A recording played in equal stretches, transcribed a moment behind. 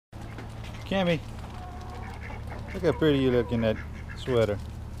Cammy, look how pretty you look in that sweater.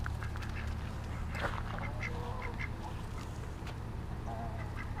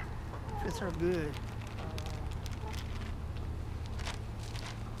 Fits her good.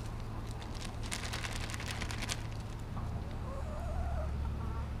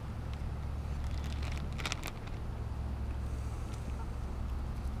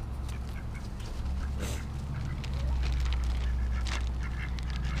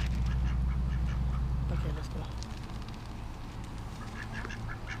 Okay, let's go.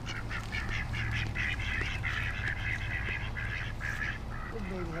 Good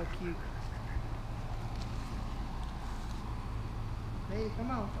baby, how cute. Hey,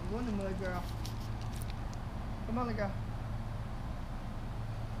 come on. I'm going to mud, girl. Come on, girl.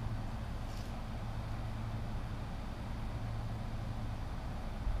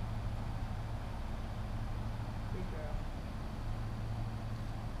 Good girl.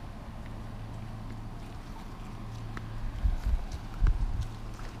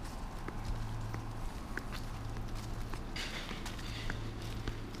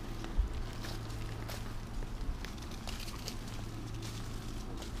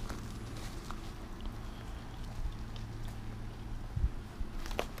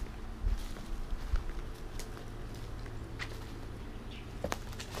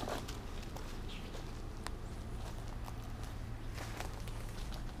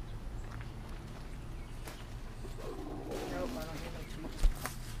 Nope, I don't hear no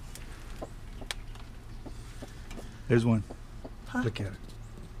teeth. There's one. Huh? Look at it.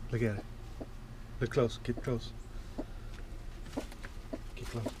 Look at it. Look close. Get close. Get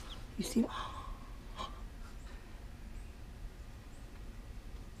close. You see?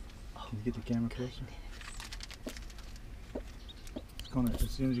 Can you get the camera closer? It's gonna, as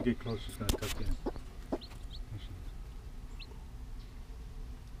soon as you get close, it's gonna tuck in.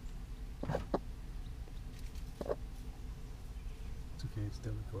 It's okay, it's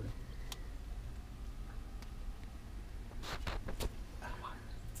still recording.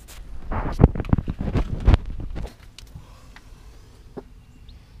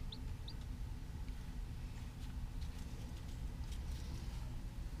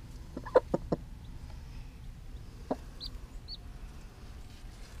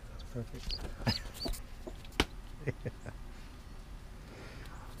 Perfect. Good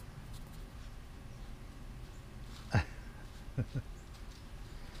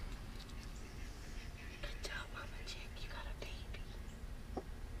job, Mama Chick. You got a baby.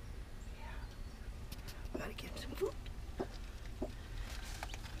 Yeah. We gotta give him some food.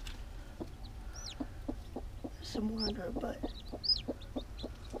 There's some more under her butt.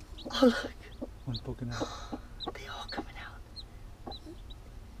 Oh, look. One poking out. They all coming out.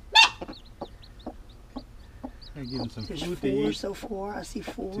 Hey, give him some There's food to four, eat. so four. I see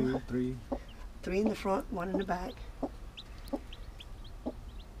four. 2, 3. 3 in the front, 1 in the back.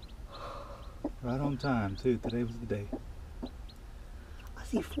 Right on time too. Today was the day. I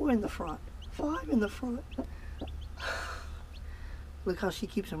see 4 in the front. 5 in the front. Look how she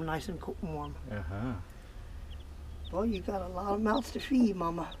keeps them nice and warm. Uh-huh. Well, you got a lot of mouths to feed,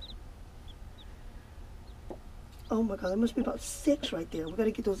 Mama. Oh my God, there must be about 6 right there. We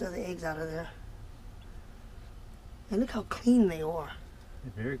gotta get those other eggs out of there. And look how clean they are.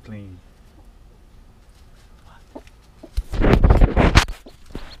 They're very clean.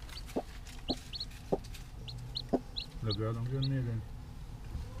 Little girl, don't get near them.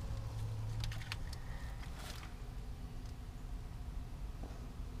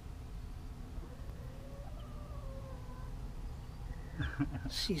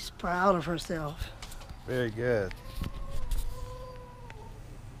 She's proud of herself. Very good.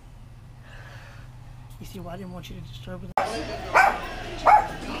 You see why I didn't want you to disturb her?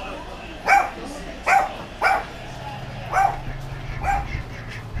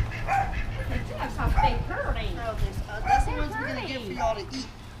 That's the ones we're gonna get for y'all to eat.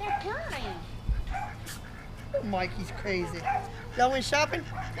 They're hurting. Mikey's crazy. Y'all went shopping?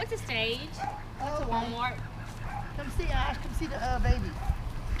 What's the stage? Oh, Walmart. come see Ash. Come see the baby.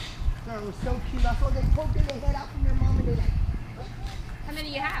 Girl, it was so cute. I saw they poking their head out from their mom and they like. How many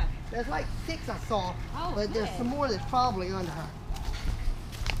do you have? There's like 6 I saw, Oh, but there's good. some more that's probably under her.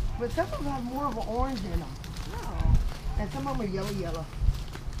 But some of them have more of an orange in them, Oh. and some of them are yellow. Oh.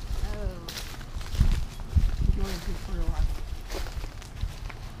 Enjoy this for a while.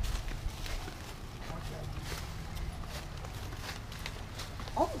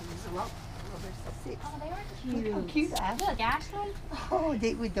 Oh, there's a lot. Oh, there's 6. Oh, they are Look cute. how cute, Ash. Look, Ashley. Oh,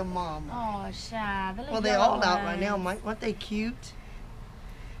 date with the mom. Oh, shy. The Well, they're all out right now, Mike. Aren't they cute?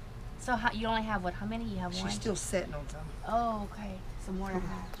 So how, you only have what? How many? You have one? She's still setting on some. Oh, okay. Some more to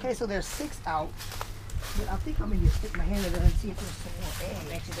hatch. Okay, so there's 6 out. But I think I'm gonna just stick my hand in there and see if there's some more I eggs.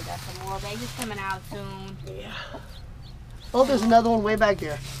 bet you they got some more babies coming out soon. Yeah. Oh, there's another one way back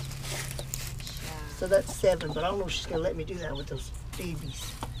there. Yeah. So that's 7, but I don't know if she's gonna let me do that with those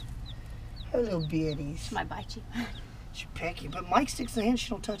babies. Her little bitties. She might bite you. She peck you, but Mike sticks in hand, she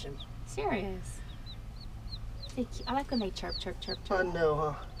don't touch him. Serious. I like when they chirp, chirp, chirp, I chirp. know,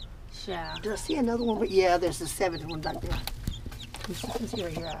 huh? Yeah. Did I see another one? Yeah, there's the 7th one back there. Let's see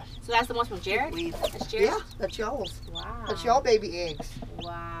right here. Ash. So that's the ones from Jared? Leave. That's Jared? Yeah, that's y'all's. Wow. That's y'all baby eggs.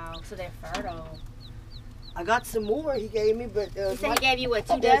 Wow. So they're fertile. I got some more he gave me, but He said Mike, he gave you what,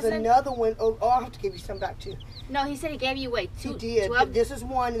 2 there's dozen? another one. Oh, I'll have to give you some back too. No, he said he gave you, wait, He did. 12, This is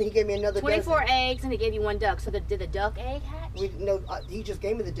one, and he gave me another 24 dozen. eggs, and he gave you 1 duck. So did the duck egg hatch? He just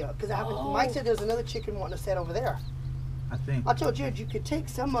gave me the duck because I haven't. Oh. Mike said there's another chicken wanting to set over there. I think. I told Jared you could take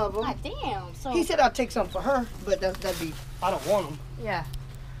some of them. God damn. So He said I'd take some for her, but that'd be. I don't want them. yeah.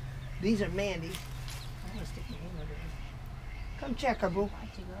 These are Mandy's. I'm gonna stick my hand under here. Come check her, boo.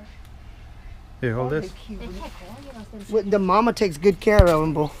 Here, hold Aren't this. they cute? They take all of those. Well, the mama takes good care of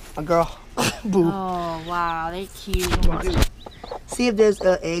them, boo. A girl. Boo. Oh wow, they're cute. See if there's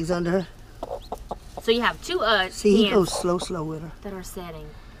eggs under her. So you have 2 See, he hens goes slow with her. that are setting.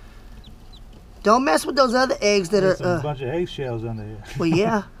 Don't mess with those other eggs that There's are. a bunch of eggshells under here. Well,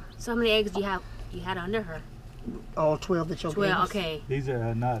 yeah. So how many eggs do you have? You had under her? All 12 that you'll 12. Okay. These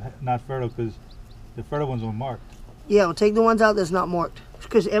are not fertile because the fertile ones were marked. Yeah, well, take the ones out that's not marked.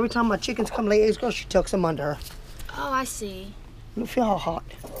 Because every time my chickens come lay eggs, girl, she tucks them under her. Oh, I see. You feel how hot.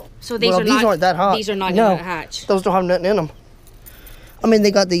 So these Well, are these not. aren't that hot. These are not No. gonna hatch. Those don't have nothing in them. I mean,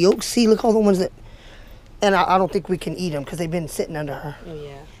 they got the yolks. See, look all the ones that. And I don't think we can eat them because they've been sitting under her. Oh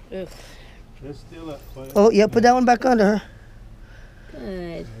yeah. Ugh. They're still up. But Oh, yeah, put that one back under her.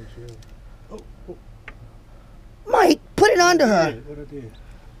 Good. Mike, put it under her. What I did.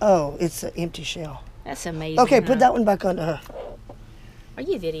 Oh, it's an empty shell. That's amazing. Okay, huh? put that one back under her. Are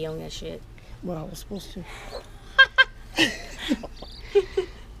you videoing that shit? Well, I was supposed to.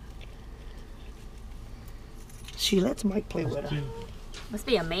 She lets Mike play with her. Must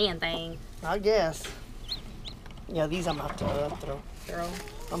be a man thing. I guess. Yeah, these I'm about to throw. Girl.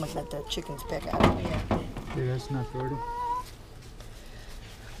 I'm gonna let the chickens peck at it. Yeah. Yeah, that's not fertile.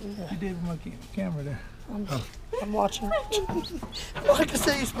 I did with my camera there. I'm watching. Like I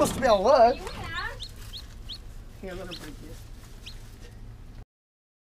said, you're supposed to be on what? Here, let her break this.